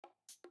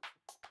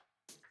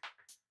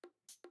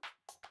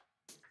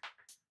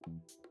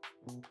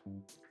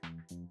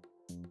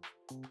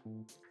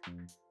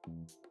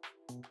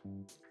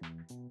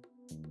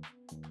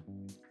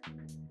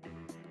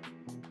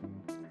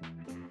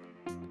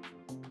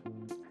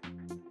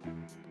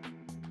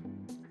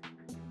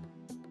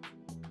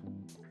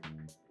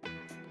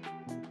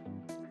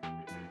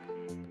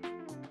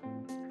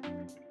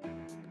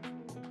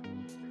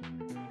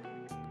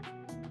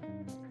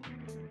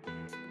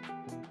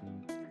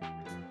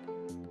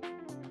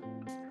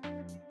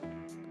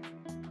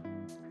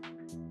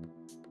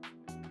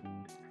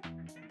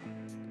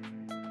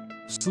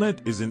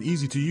Slint is an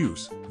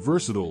easy-to-use,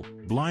 versatile,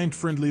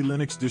 blind-friendly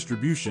Linux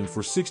distribution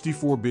for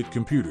 64-bit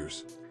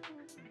computers.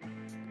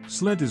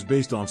 Slint is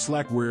based on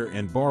Slackware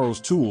and borrows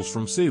tools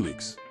from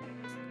Salix.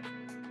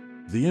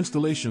 The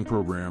installation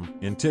program,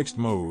 in text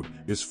mode,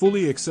 is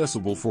fully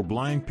accessible for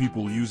blind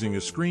people using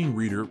a screen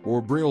reader or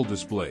braille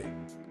display,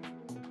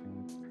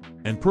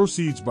 and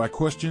proceeds by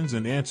questions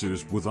and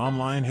answers with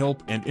online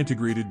help and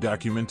integrated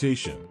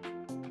documentation.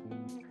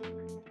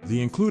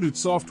 The included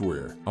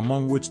software,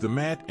 among which the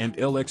MATÉ and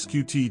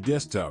LXQt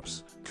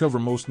desktops, cover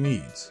most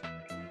needs.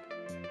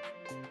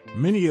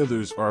 Many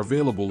others are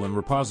available in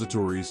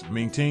repositories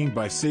maintained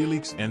by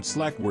Salix and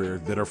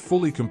Slackware that are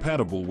fully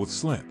compatible with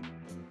Slint.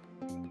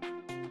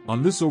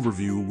 On this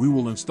overview, we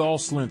will install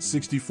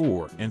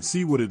Slint64 and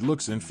see what it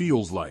looks and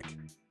feels like.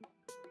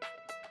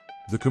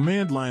 The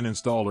command line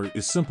installer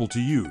is simple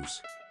to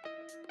use.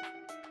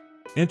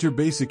 Enter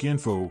basic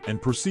info and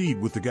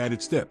proceed with the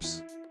guided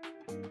steps.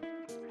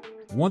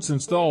 Once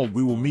installed,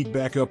 we will meet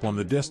back up on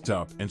the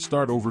desktop and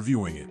start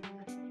overviewing it.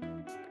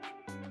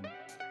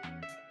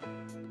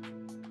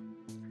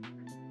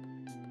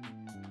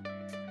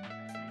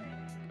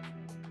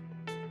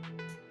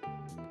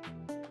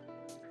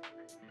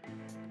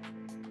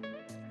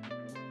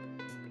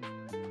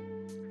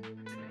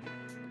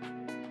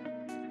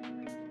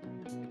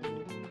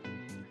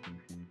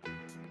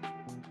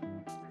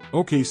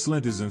 Okay,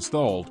 Slint is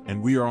installed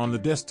and we are on the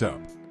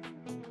desktop.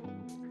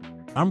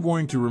 I'm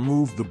going to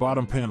remove the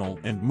bottom panel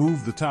and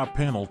move the top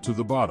panel to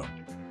the bottom.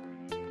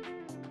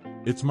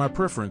 It's my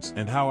preference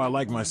and how I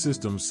like my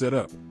system set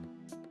up.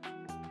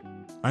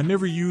 I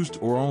never used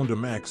or owned a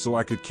Mac, so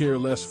I could care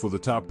less for the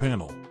top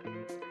panel.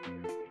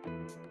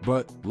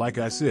 But, like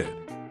I said,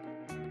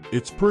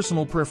 it's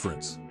personal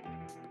preference.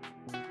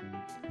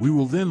 We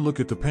will then look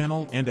at the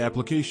panel and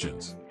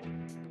applications.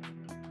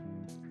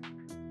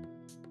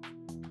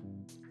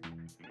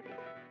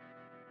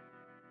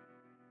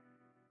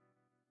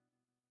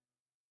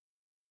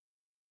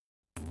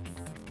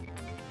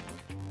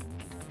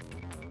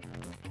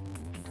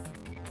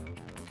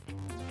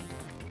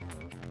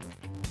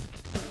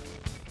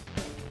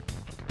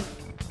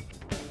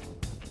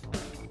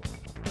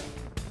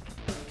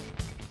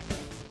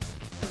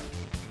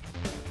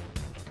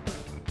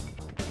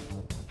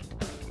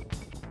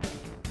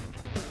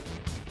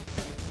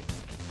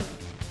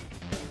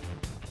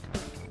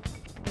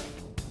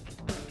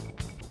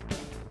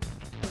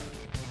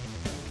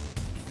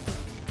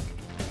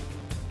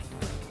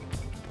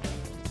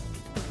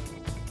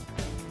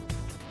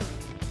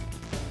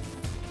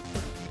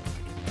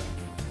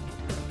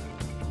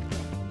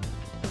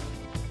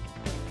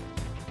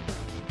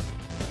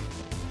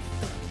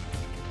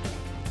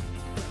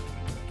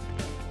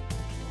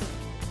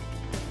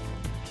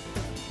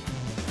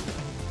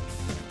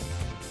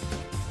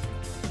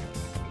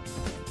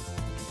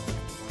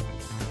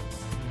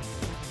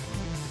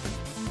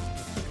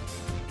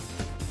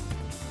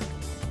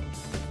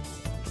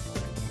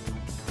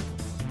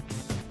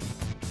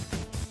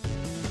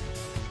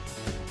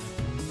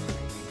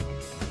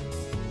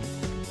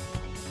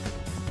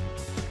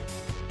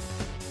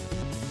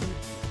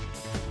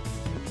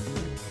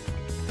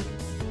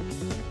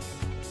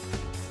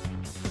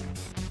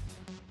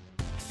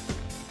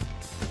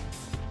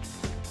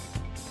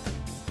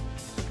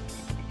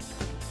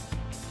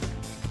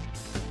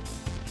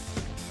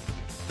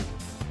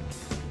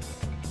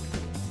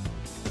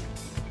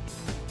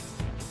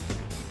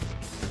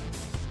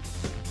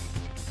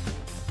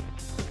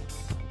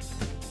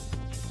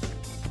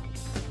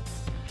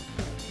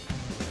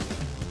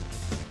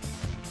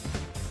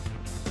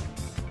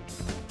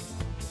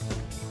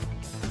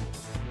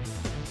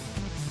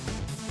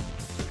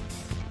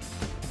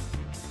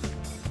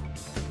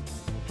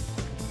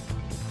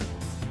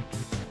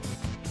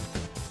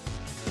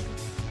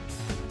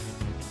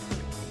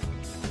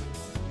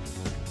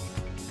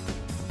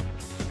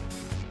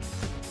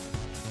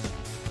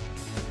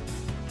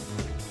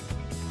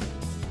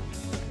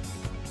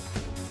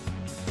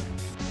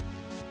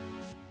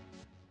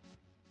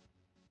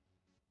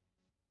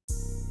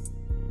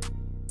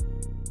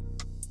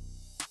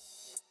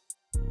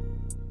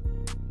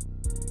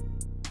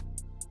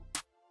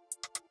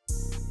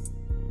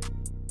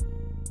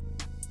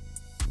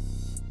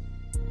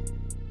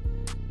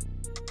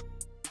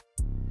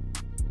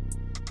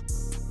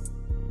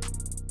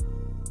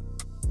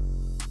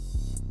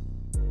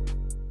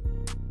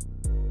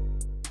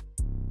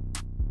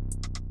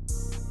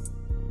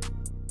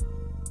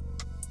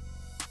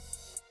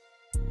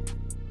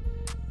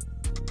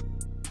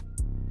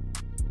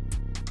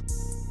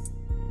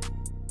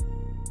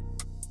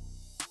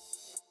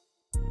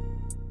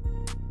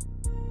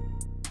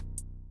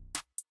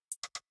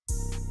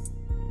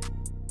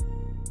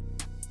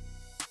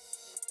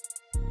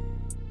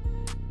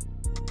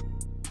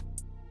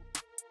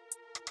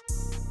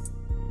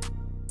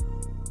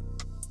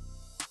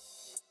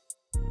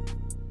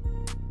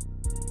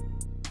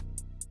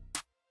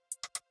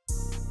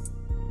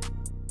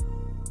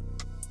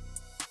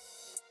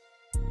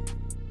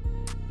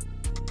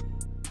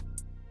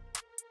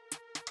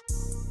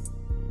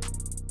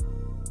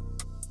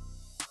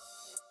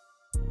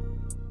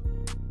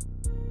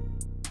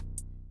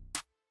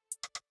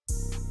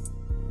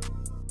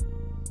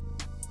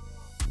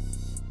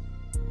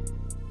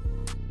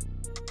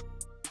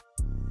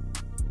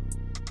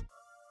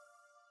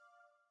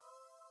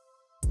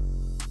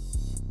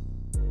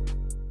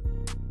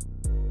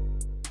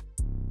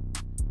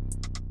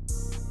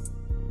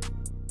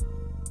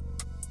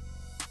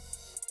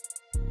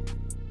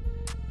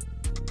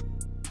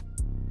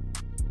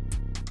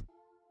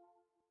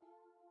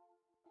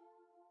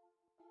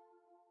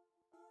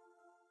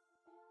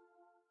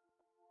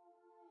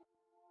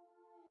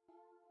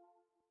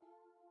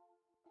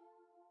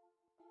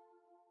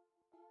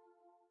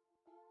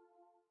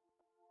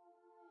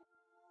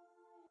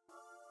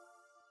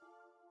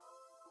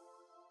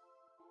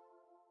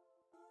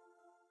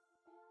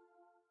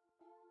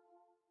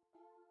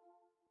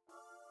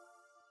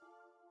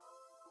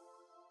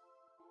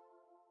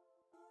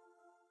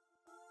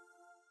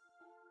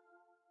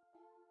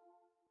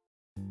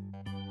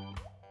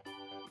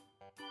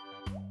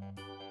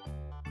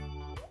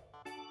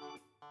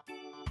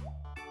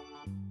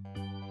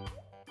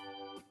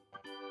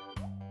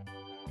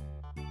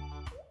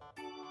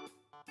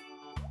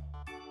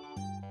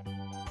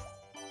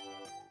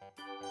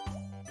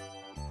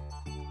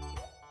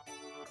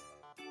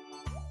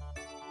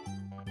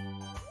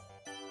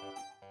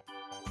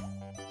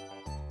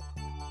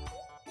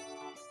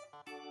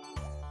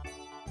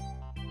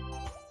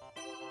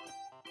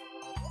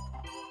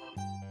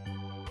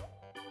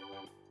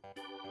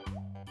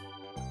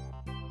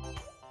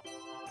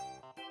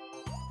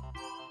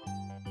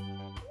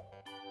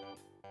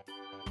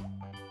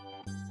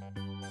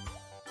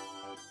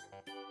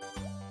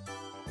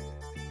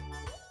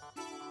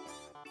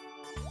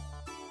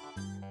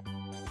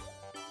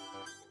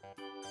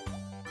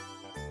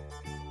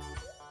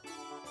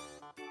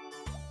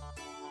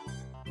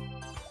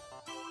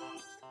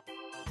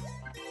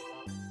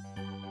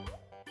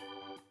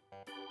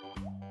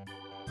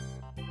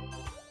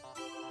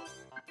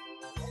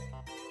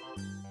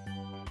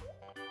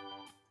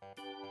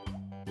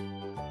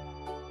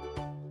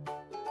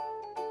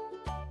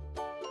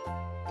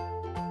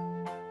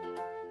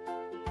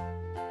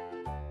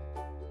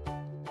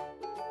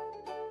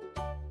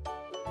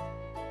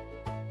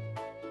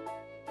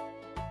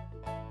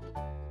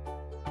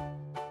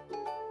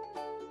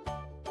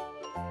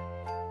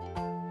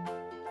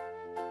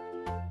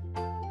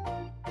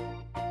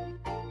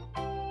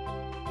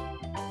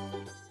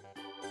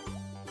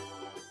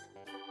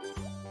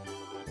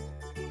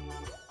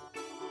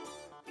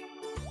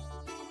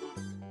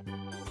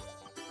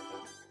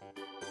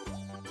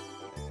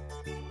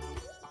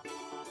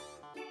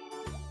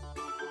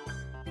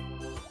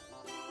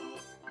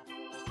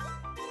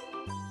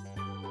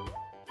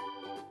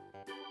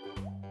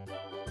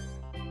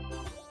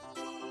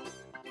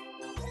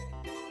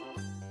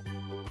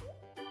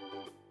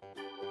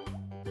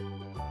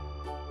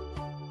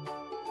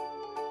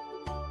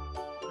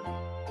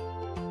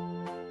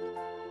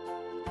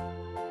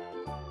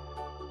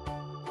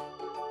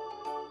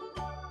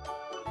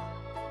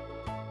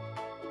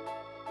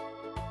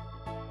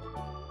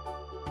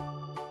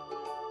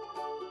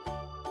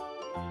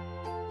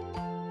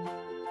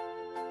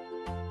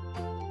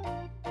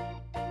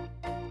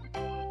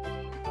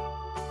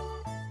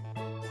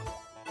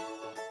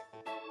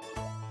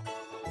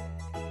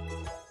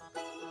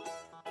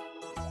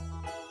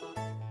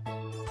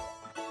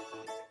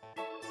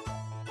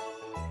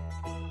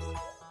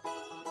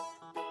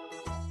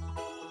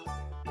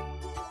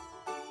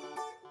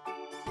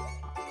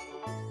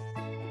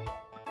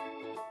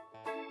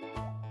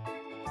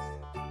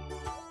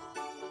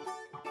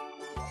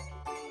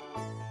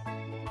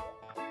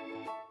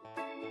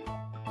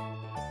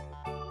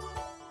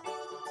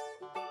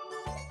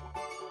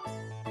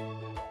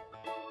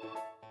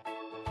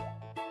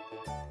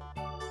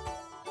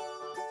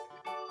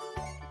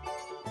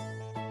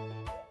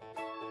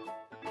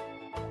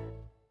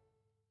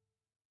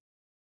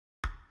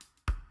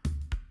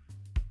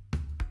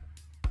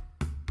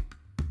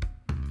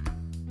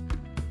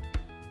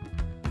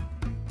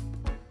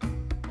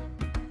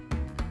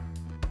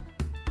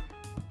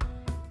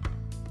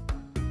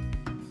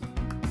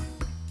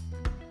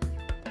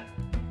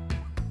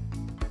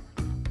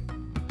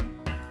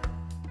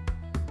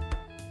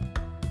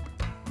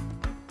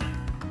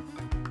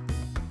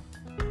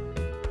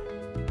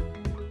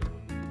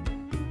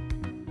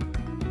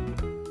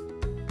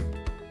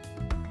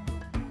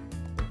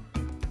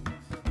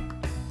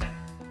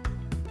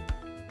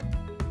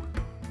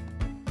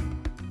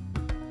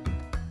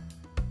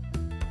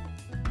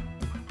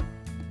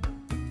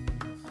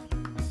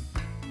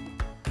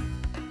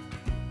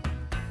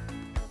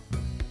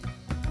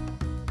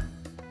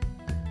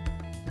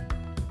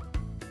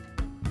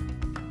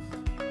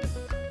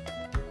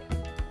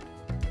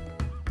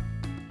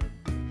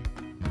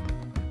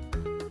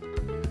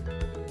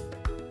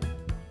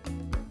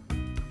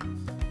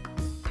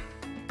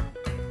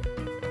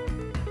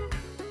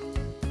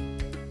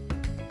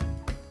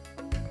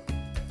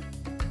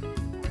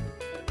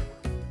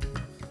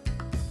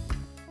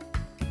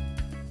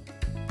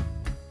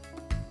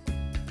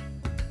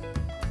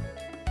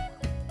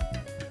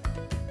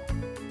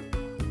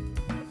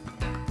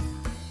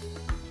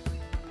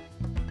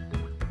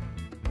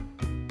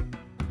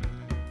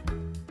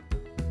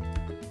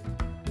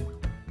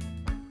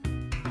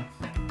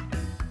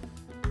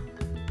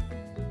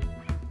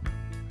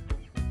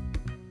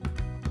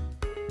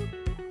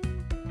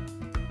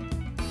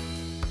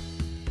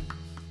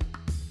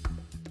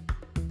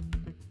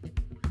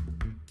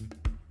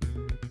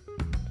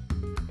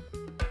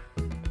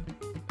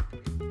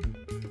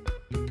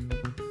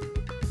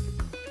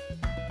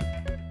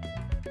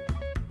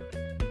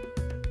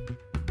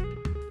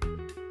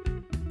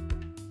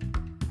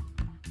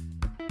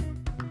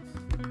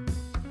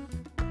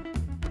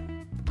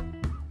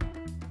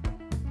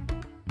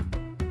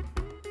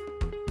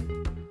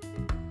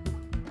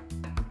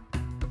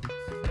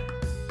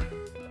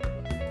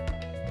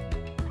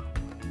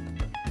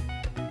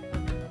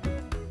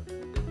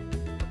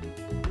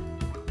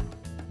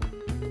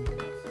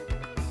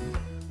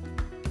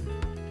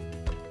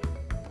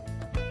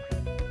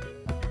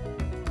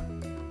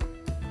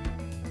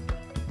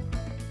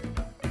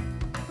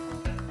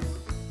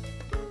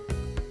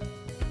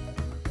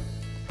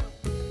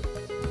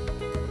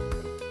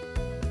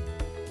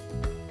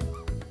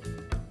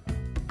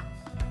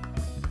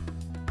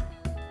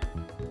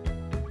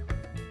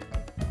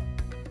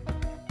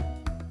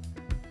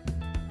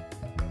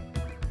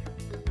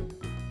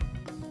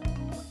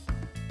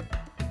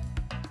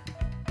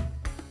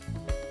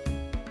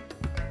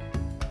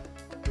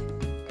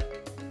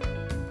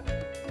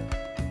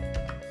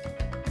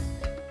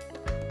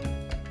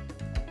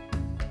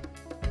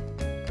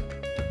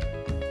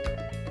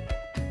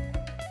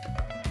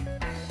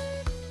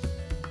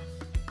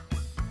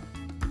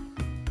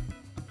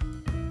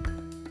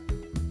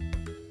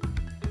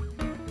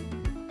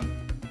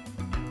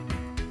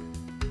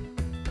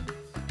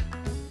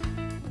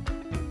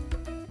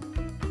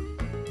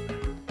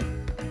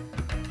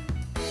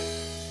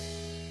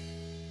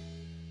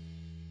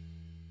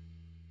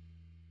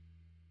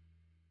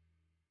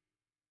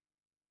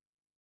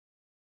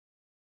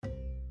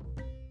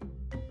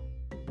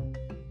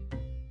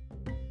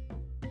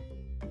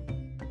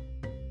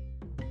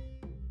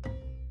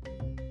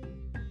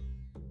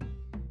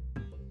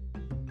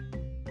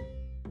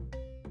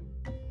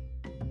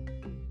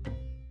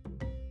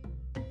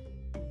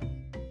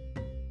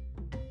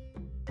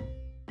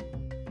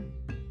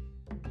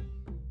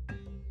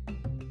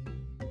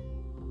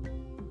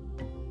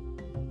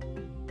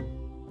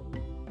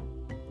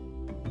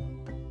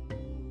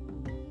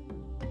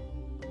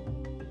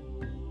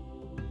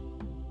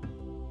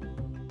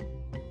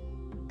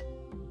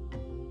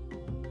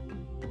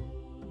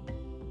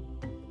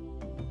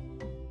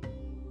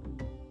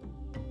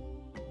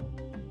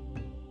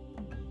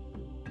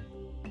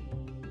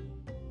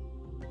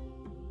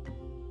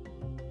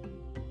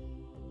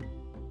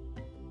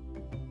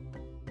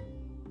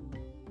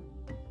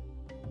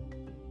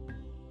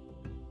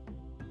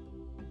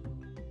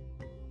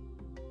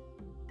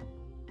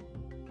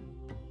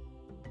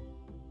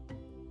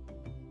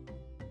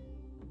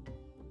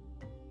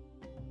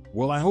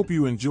 Well, I hope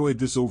you enjoyed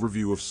this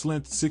overview of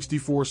Slint64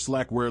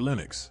 Slackware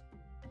Linux.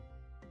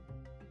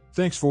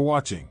 Thanks for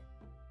watching.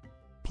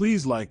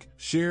 Please like,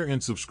 share,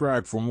 and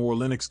subscribe for more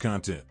Linux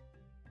content.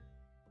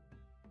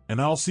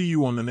 And I'll see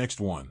you on the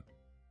next one.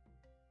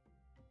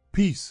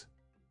 Peace.